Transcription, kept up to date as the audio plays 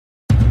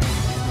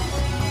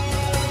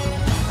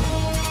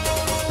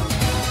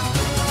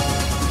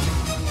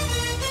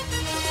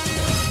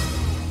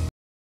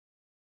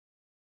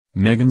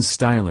Meghan's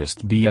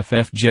stylist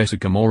BFF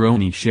Jessica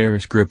Mulroney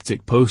shares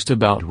cryptic post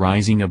about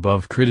rising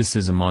above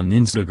criticism on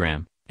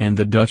Instagram, and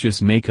the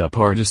Duchess makeup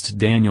artist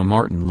Daniel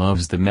Martin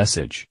loves the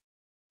message.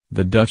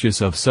 The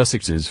Duchess of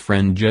Sussex's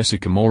friend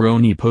Jessica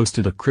Mulroney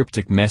posted a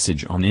cryptic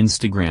message on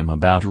Instagram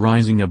about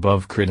rising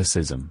above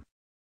criticism.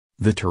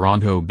 The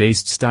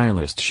Toronto-based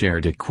stylist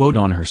shared a quote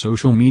on her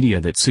social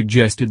media that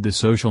suggested the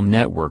social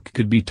network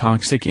could be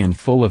toxic and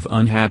full of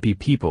unhappy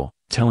people,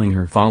 telling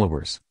her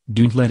followers,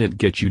 "Don't let it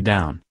get you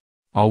down.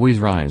 Always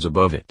rise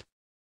above it."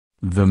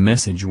 The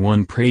message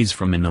won praise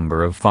from a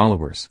number of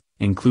followers,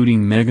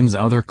 including Meghan's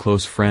other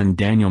close friend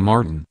Daniel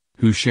Martin,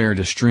 who shared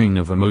a string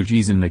of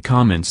emojis in the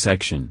comment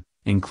section,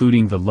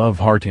 including the love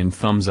heart and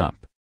thumbs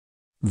up.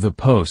 The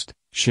post,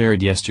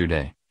 shared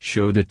yesterday,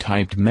 showed a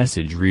typed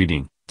message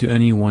reading, "To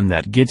anyone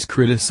that gets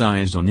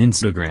criticized on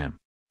Instagram.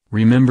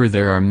 Remember,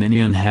 there are many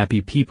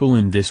unhappy people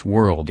in this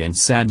world and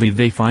sadly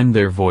they find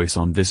their voice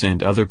on this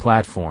and other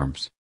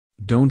platforms.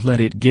 Don't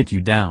let it get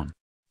you down.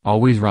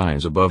 Always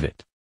rise above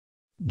it."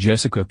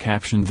 Jessica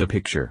captioned the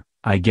picture,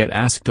 "I get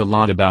asked a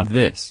lot about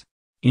this.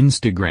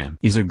 Instagram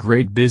is a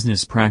great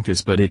business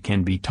practice but it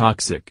can be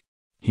toxic.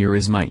 Here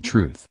is my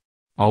truth.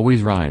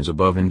 Always rise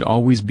above and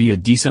always be a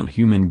decent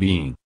human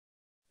being."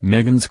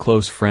 Meghan's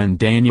close friend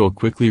Daniel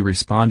quickly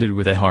responded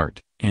with a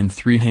heart, and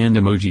 3 hand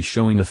emojis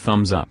showing a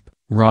thumbs up,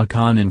 rock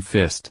on and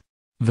fist.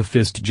 The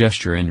fist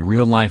gesture in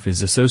real life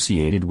is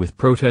associated with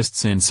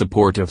protests and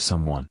support of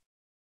someone.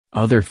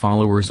 Other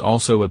followers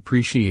also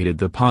appreciated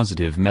the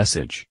positive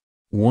message.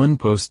 One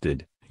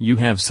posted, "You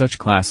have such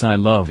class, I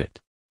love it."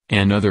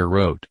 Another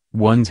wrote,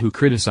 "Ones who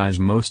criticize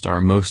most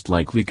are most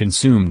likely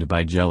consumed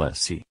by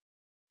jealousy."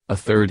 A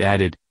third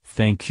added,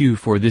 "Thank you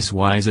for this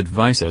wise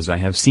advice as I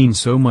have seen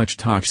so much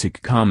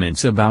toxic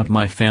comments about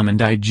my fam and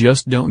I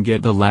just don't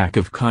get the lack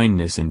of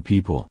kindness in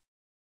people."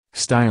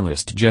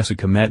 Stylist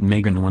Jessica met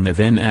Meghan when the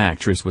then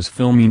actress was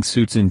filming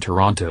Suits in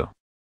Toronto.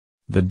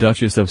 The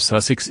Duchess of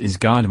Sussex is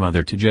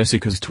godmother to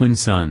Jessica's twin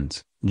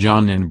sons,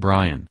 John and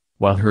Brian,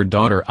 while her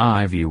daughter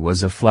Ivy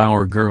was a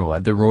flower girl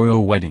at the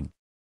royal wedding.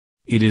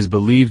 It is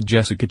believed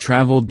Jessica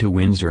traveled to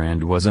Windsor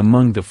and was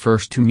among the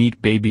first to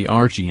meet baby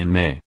Archie in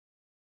May.